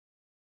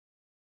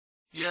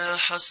يا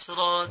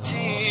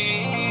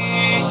حسرتي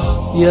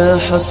يا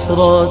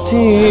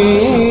حسرتي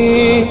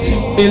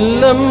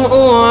إن لم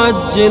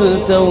أعجل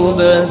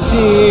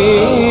توبتي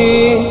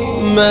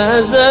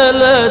ما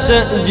زال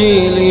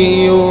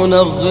تأجيلي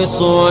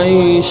ينغص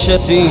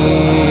عيشتي.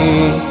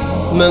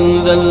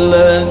 من ذا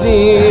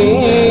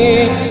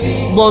الذي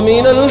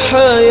ضمن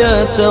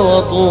الحياة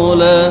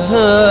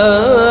وطولها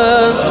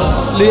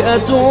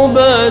لأتوب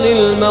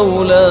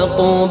للمولى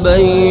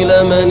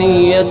قبيل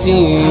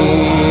منيتي.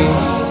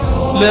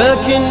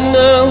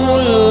 لكنه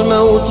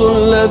الموت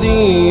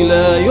الذي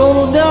لا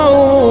يردع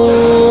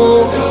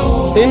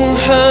إن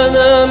حان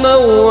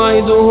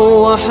موعده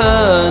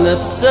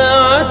وحانت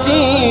ساعتي.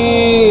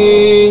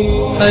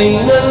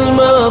 أين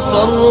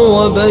المفر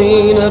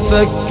وبين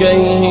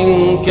فكيه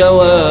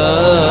انكوى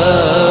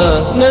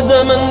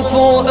ندما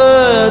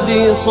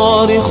فؤادي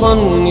صارخا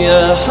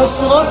يا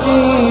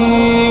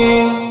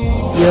حسرتي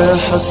يا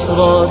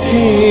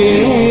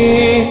حسرتي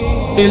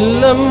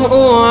إن لم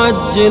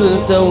أعجل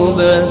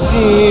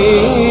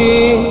توبتي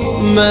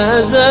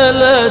ما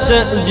زال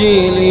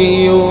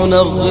تأجيلي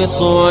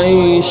ينغص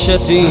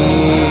عيشتي.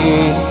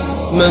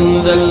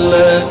 من ذا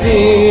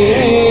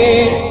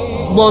الذي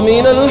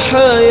ضمن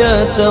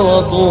الحياة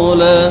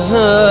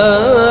وطولها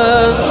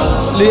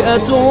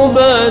لأتوب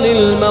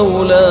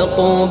للمولى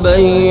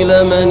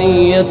قبيل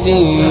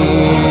منيتي.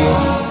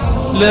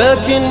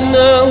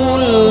 لكنه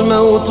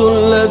الموت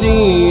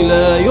الذي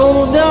لا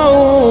يردع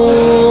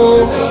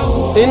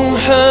إن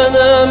حان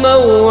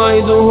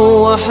موعده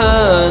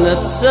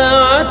وحانت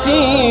ساعتي.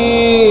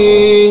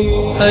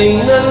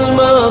 أين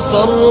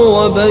المفر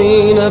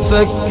وبين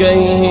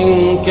فكيه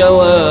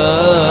انكوى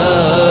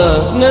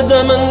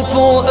ندما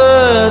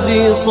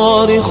فؤادي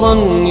صارخا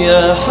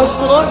يا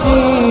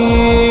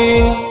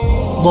حسرتي.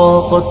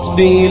 ضاقت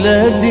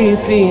بلادي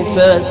في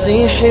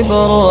فاسيح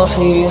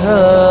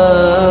براحها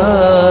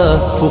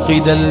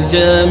فقد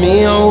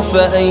الجميع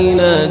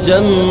فأين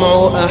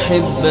جمع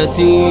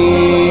أحبتي.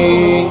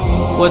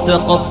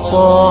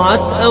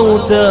 وتقطعت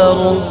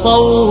أوتار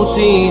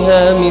صوتي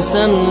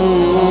هامسا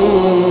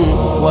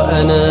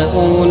وأنا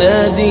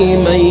أنادي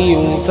من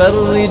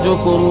يفرج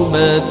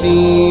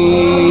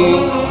كرباتي.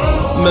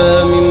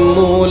 ما من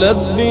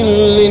ملب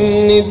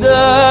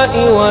للنداء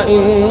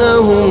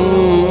وإنهم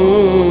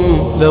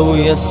لو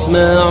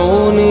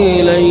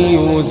يسمعوني لن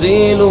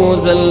يزيلوا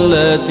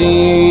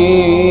زلاتي.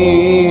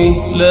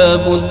 لا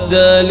بد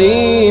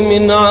لي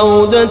من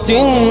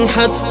عودة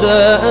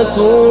حتى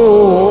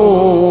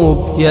أتوب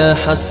يا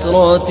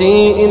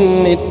حسرتي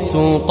إن مت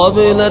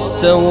قبل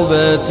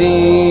التوبة.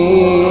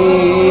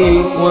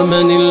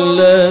 ومن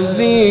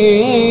الذي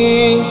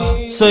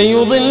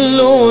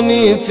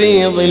سيظلني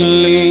في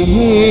ظله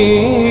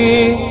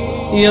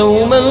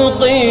يوم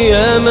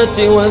القيامة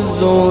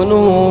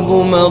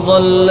والذنوب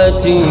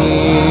مظلتي.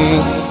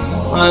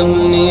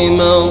 عني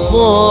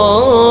مضى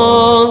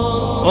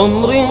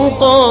عمر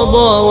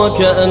انقضى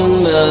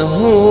وكأنه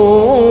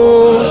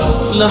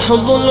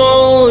لحظ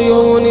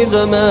العيون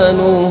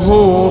زمانه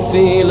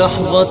في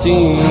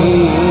لحظتي.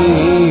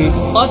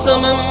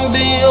 قسما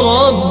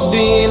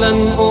بربي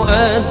لن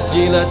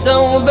أؤجل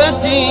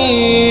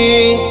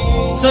توبتي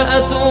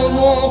سأتوب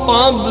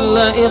قبل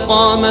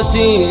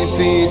إقامتي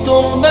في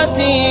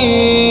تربتي.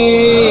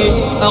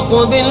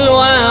 أقبل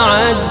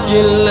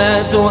وعجل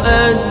لا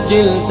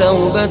تؤجل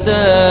توبتك.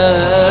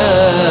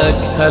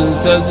 هل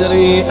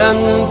تدري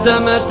أنت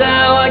متى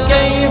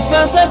وكيف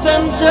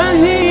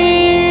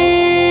ستنتهي؟